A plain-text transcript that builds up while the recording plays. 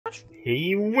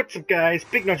Hey, what's up guys?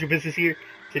 Big Nacho Business here.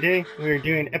 Today we're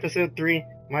doing episode 3,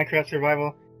 Minecraft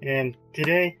Survival, and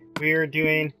today we are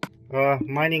doing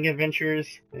mining adventures,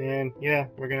 and yeah,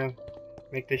 we're gonna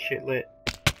make this shit lit.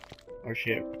 Oh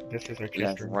shit, this is our You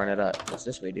chest guys room. run it up. What's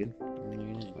this way, dude?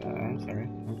 I'm sorry.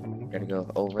 I'm coming up. Gotta go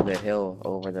over the hill,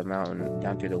 over the mountain,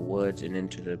 down through the woods, and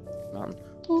into the mountain.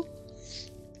 Ooh.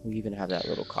 We even have that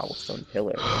little cobblestone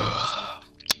pillar.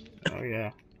 Oh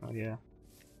yeah. Oh yeah.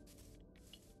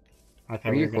 I thought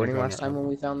Were we you were gonna recording go last time when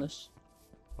we found this?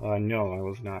 No, I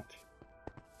was not.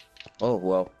 Oh,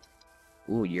 well.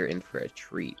 Ooh, you're in for a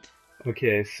treat.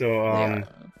 Okay, so Yeah.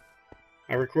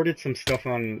 I recorded some stuff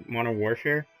on Modern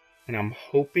Warfare, and I'm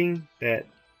hoping that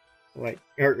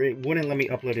or it wouldn't let me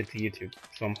upload it to YouTube.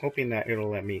 So I'm hoping that it'll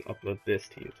let me upload this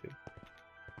to YouTube.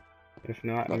 If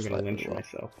not, I'm Most gonna likely lynch will.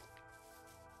 myself.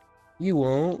 You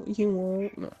won't. You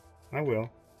won't. No. I will.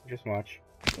 Just watch.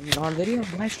 On video?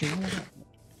 Live stream.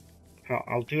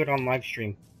 I'll do it on live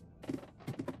stream.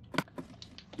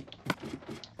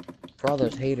 For all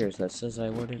those haters that says I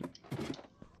wouldn't.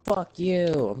 Fuck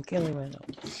you. I'm killing myself.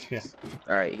 Yeah.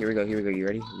 Alright, here we go. Here we go. You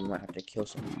ready? We might have to kill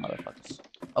some motherfuckers.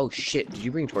 Oh shit. Did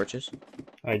you bring torches?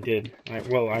 I did.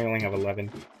 Well, I only have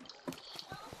 11.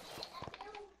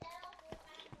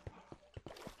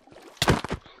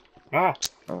 Ah!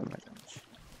 Oh my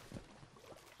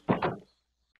gosh.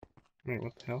 Wait,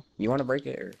 what the hell? You want to break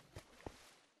it or?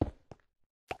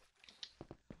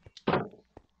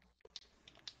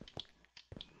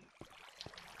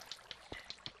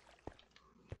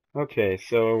 Okay,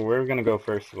 so we're gonna go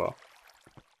first of all.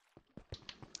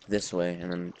 This way and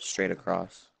then straight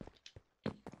across.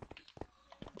 I'm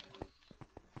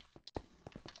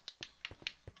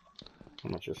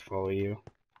gonna just follow you.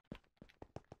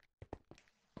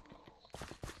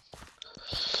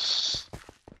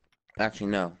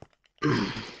 Actually, no.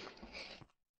 We're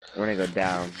gonna go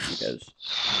down because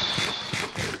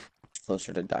it's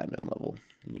closer to diamond level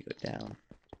when you go down.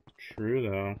 True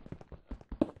though.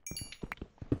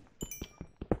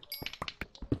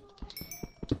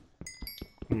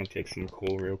 I'm gonna take some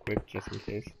coal real quick, just in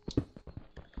case.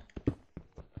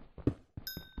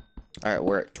 Alright,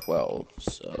 we're at 12,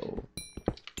 so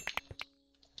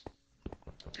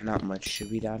not much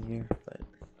should be down here, but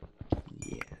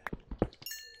yeah.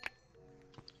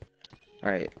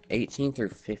 Alright, 18 through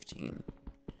 15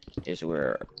 is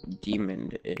where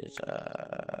demon is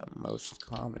most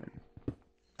common,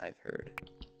 I've heard.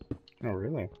 Oh,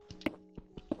 really?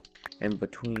 And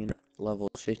between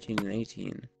levels 15 and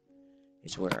 18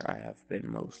 is where I have been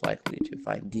most likely to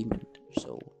find demon,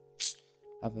 so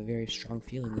I have a very strong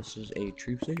feeling this is a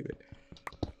true statement.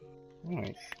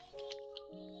 Nice.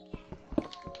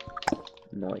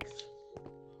 Nice.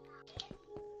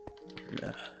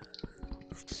 Yeah.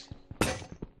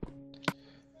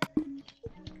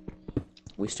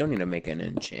 We still need to make an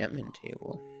enchantment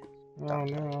table. Oh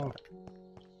no.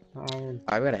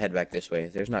 I gotta head back this way.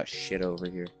 There's not shit over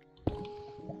here.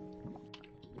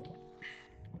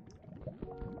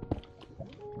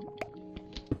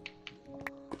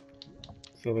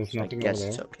 So there's So I nothing guess over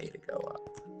it's there? okay to go up.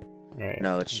 Right.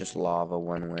 No, it's just lava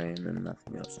one way and then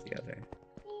nothing else the other.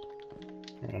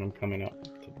 And I'm coming up.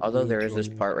 Although there is this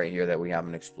part right here that we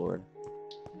haven't explored.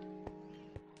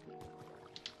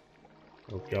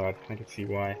 Oh god, I can see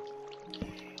why.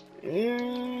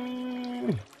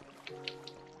 Yeah.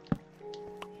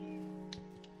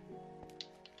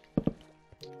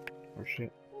 Oh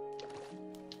shit.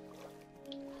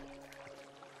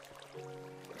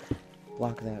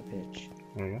 Block that bitch.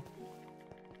 There we go.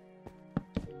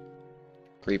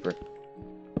 Creeper.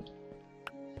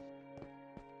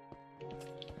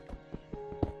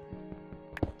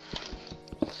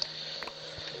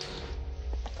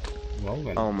 Well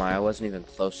then. Oh my, I wasn't even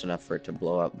close enough for it to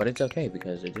blow up. But it's okay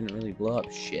because it didn't really blow up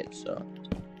shit, so.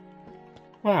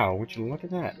 Wow, would you look at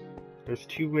that? There's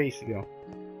 2 ways to go.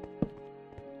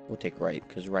 We'll take right,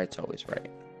 because right's always right.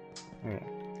 Alright.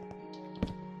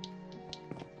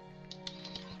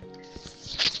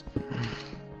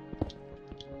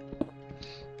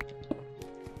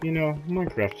 You know,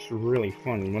 Minecraft's really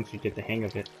fun once you get the hang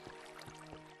of it.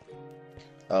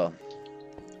 Oh.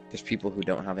 There's people who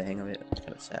don't have a hang of it. It's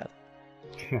kind of sad.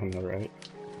 I know, right?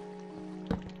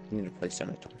 You need to place down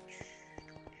a torch.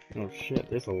 Oh shit,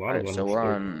 there's a lot of Alright, them. so we're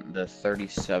on the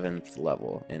 37th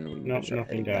level, and we Nope, start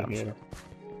nothing heading down here.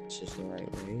 So this is the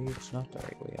right way. It's not the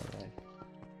right way, alright.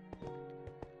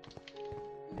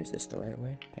 Is this the right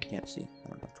way? I can't see. I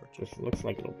don't have torches. Just looks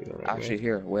like it'll be the right Actually, way.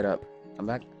 here, wait up. Come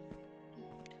back.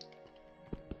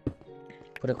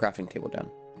 Put a crafting table down.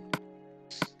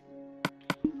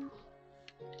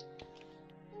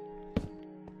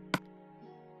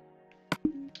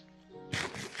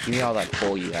 Give me all that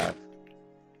coal you have.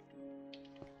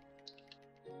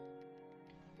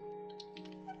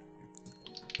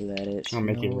 Let it I'll snow,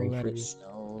 make it rain let for it you.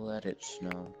 snow, let it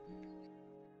snow.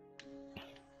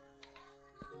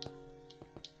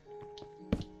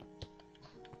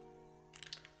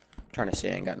 Trying to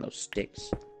say I ain't got no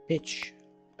sticks. Bitch,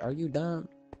 are you dumb?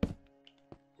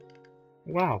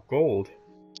 Wow, gold.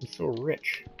 I'm so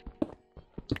rich.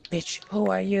 Bitch, who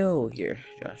are you? Here,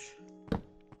 Josh.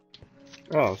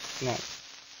 Oh, snap.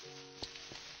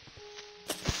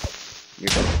 You're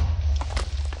done.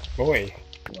 Boy.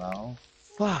 Well,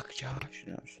 fuck, Josh.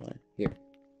 No, it's fine. Here.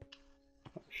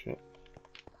 Oh, shit.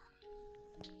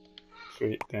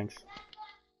 Sweet, thanks.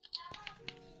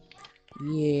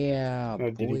 Yeah,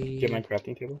 Oh, boy. did you get my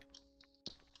crafting table?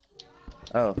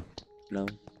 Oh, no.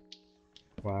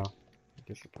 Wow.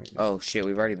 Disappointment. Oh, shit,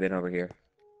 we've already been over here.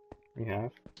 We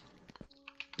have?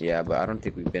 Yeah, but I don't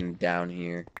think we've been down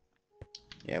here.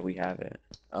 Yeah, we haven't.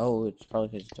 Oh, it's probably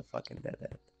because it's a fucking dead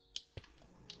end.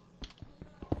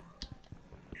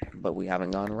 But we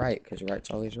haven't gone right, because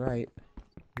right's always right.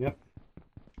 Yep.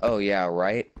 Oh, yeah,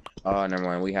 right? Oh, never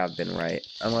mind, we have been right.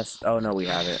 Unless, oh, no, we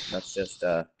haven't. That's just,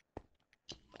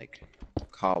 like,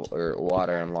 cobble, or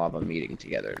water and lava meeting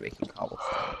together and making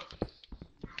cobblestone.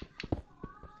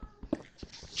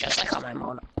 Just like on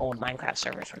my old Minecraft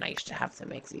servers when I used to have to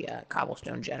make the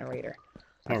cobblestone generator.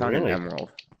 I Oh, found really? an emerald.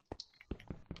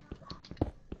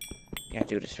 Yeah,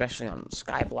 dude, especially on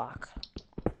Skyblock.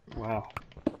 Wow.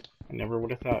 I never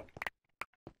would have thought.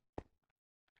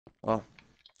 Well,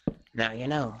 now you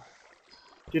know.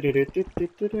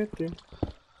 Do-do-do-do-do-do-do.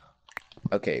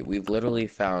 Okay, we've literally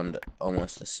found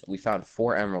almost this. We found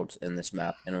 4 emeralds in this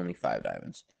map and only 5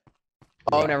 diamonds.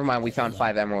 Oh, Wow. never mind. We found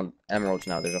 5 emeralds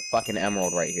now. There's a fucking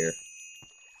emerald right here.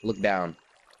 Look down.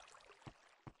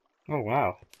 Oh,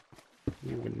 wow.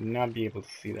 You would not be able to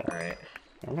see that. Alright.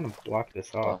 I'm gonna block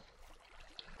this off. Well,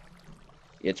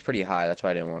 it's pretty high. That's why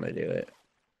I didn't want to do it.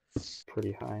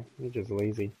 Pretty high. You're just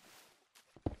lazy.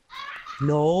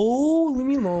 No, leave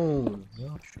me alone.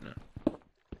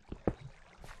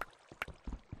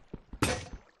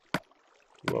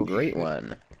 Well, Great shit.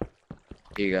 one.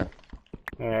 Here you go.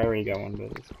 I already got one,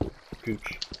 but it's cool.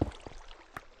 Gooch.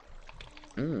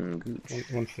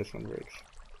 Gooch. Once this one breaks.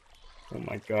 Oh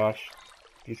my gosh.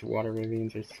 These water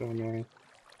ravines are so annoying.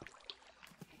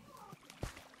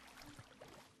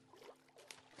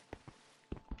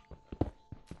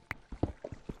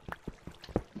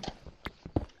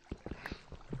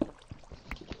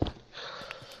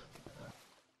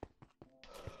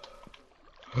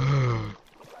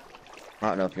 I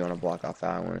don't know if you want to block off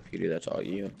that one. If you do, that's all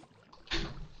you.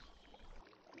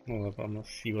 Well, I'm gonna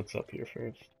see what's up here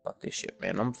first. Fuck this shit,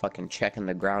 man. I'm fucking checking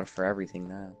the ground for everything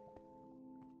now.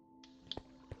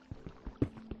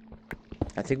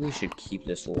 I think we should keep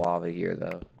this lava here,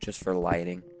 though, just for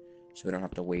lighting, so we don't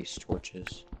have to waste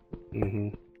torches. Mm-hmm.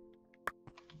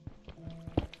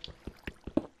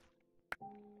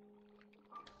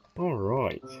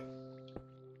 Alright.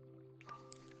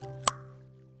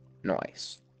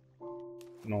 Nice.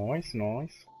 Nice,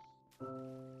 nice.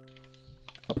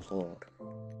 Applaud.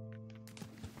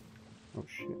 Oh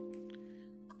shit.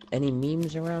 Any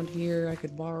memes around here I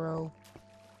could borrow?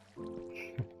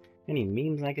 Any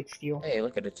memes I could steal? Hey,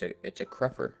 look at it. It's a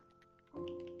crupper.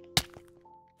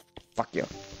 Fuck you.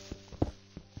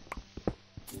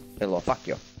 Hello, fuck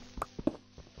you.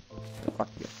 Fuck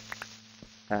you.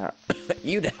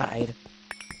 You died.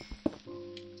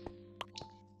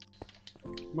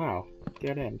 Wow.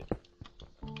 Dead end.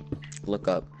 Look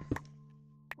up.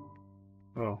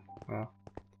 Oh, wow.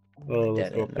 Oh, let's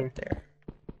Dead go end up there. up there.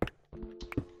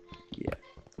 Yeah.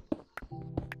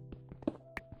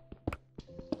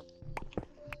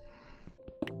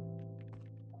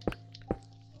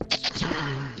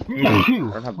 I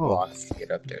don't have blocks to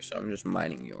get up there, so I'm just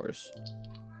mining yours.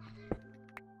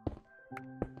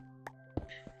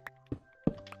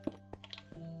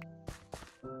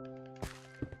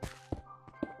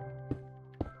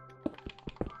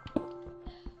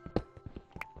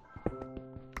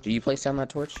 Do you place down that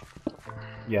torch?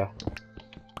 Yeah.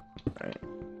 Alright.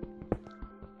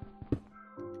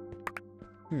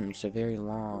 It's a very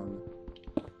long,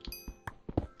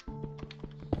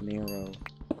 narrow little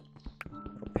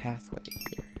pathway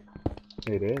here.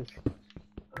 It is.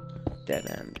 Dead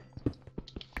end.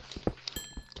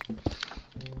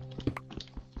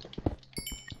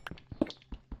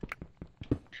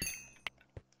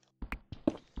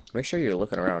 Make sure you're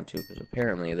looking around too, because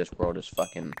apparently this world is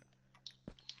fucking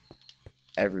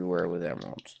everywhere with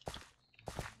emeralds.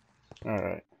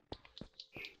 Alright.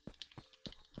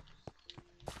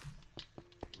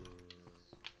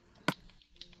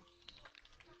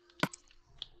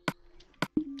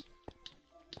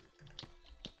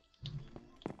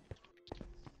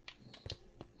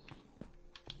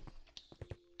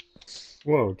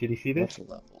 Whoa, did you see this? Let's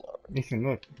level up. Mason,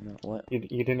 look. No, what?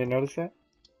 You didn't notice that?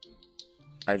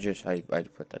 I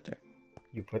put that there.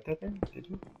 You put that there? Did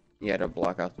you? Yeah, to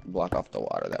block off the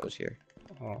water that was here.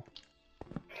 Oh.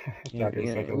 Yeah, Thought it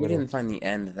was like a we little... didn't find the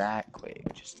end that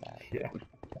quick, just that. Yeah.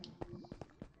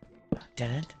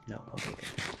 Dead end? No, okay,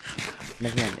 good.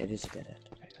 Never mind, it is a dead end.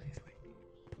 Okay.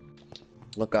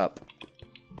 Look up.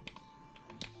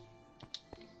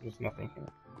 There's nothing here.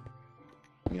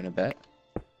 You wanna bet?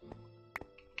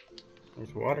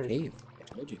 There's water. Cave. I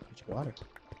told you, it's water.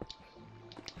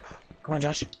 Come on,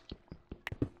 Josh.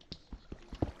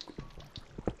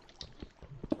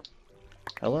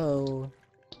 Hello.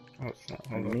 Oh, it's not.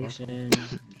 I'm Hold on. Mason.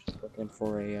 Just looking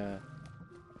for a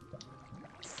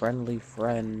friendly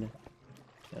friend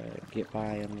to get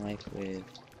by in life with.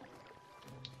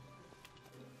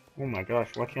 Oh my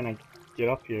gosh, why can't I get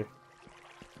up here?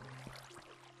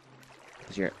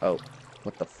 Cause you're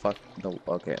what the fuck?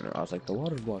 Okay, no, I was like the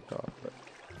water's blocked off, but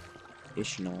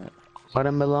it's not.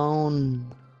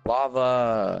 Watermelon.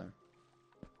 Lava.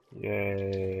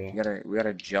 Yay. We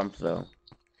gotta jump though.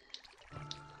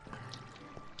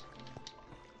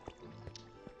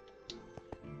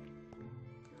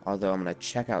 Although I'm gonna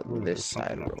check out Ooh, this there's side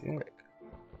something real up here. quick.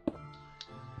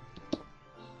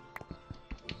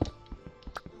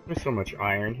 There's so much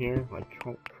iron here, like,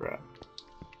 oh crap.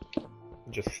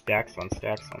 Just stacks on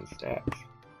stacks on stacks.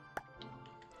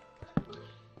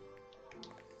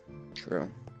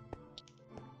 True.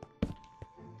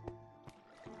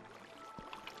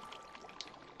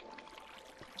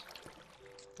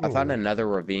 I found Ooh. another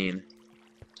ravine.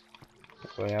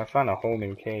 So yeah, I found a whole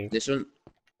new cave.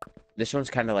 This one's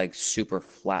kind of like super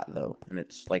flat though, and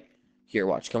it's like, here,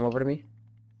 watch, come over to me.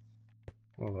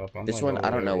 Hold up, I'm This like one, all I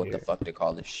the don't way know over what the here. fuck to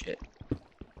call this shit.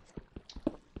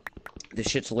 This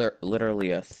shit's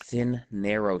literally a thin,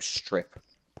 narrow strip.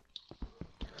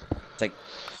 It's like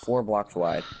 4 blocks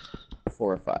wide,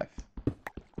 4 or 5.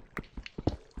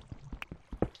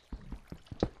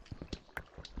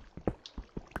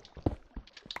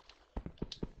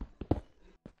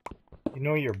 You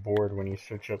know you're bored when you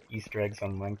search up Easter eggs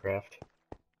on Minecraft.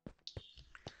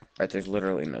 Right, there's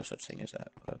literally no such thing as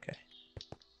that, but okay.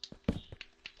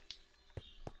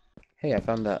 Hey, I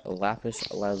found the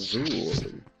lapis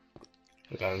lazuli.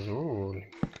 Lazuli.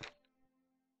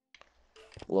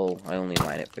 Lol, I only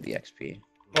mine it for the XP.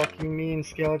 Fuck you mean,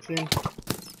 skeleton?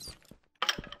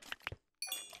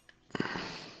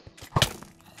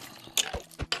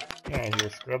 Yeah, here,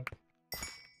 scrub.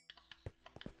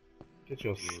 Get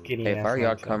your skinny Hey, ass if I were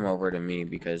y'all, outside. come over to me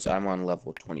because I'm on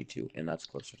level 22, and that's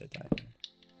closer to diamond.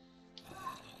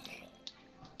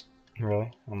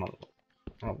 Really?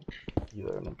 I'll be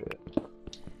there in a bit.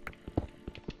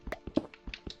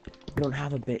 We don't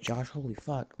have a bit, Josh. Holy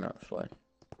fuck. No, it's fine.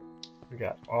 We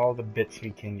got all the bits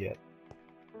we can get.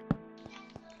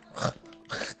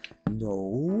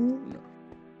 No.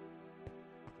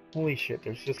 Holy shit,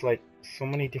 there's just like so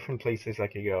many different places I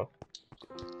could go.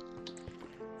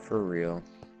 For real.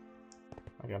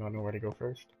 Like, I don't know where to go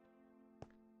first.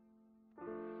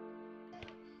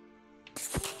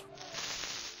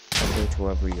 Go to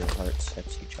wherever your heart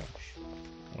sets you, Josh.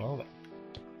 Well then.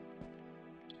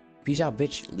 Peace out,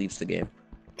 bitch. Leaves the game.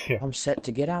 Yeah. I'm set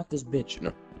to get out this bitch.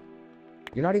 No.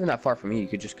 You're not even that far from me. You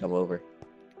could just come over.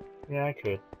 Yeah, I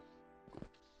could.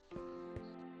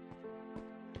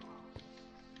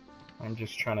 I'm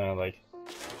just trying to, like,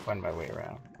 find my way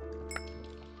around.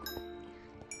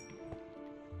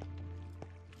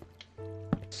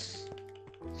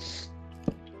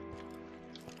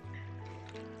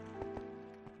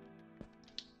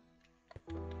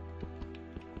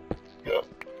 Yep.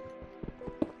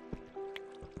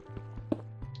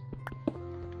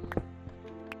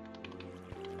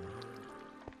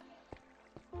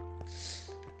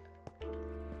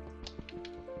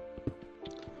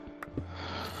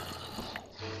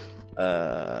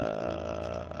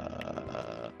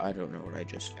 I don't know what I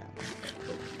just found.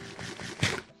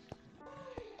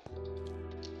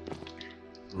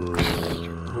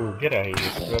 Ooh, get out of here,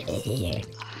 scrub.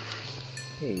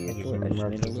 Hey, I you're just good. I just murked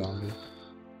made a a loop. zombie.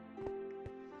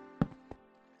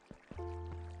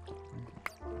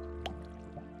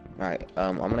 Alright,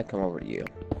 I'm gonna come over to you.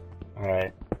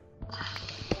 Alright.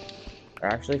 Or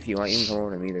actually, if you want, you can come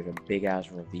over to me. There's a big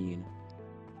ass ravine.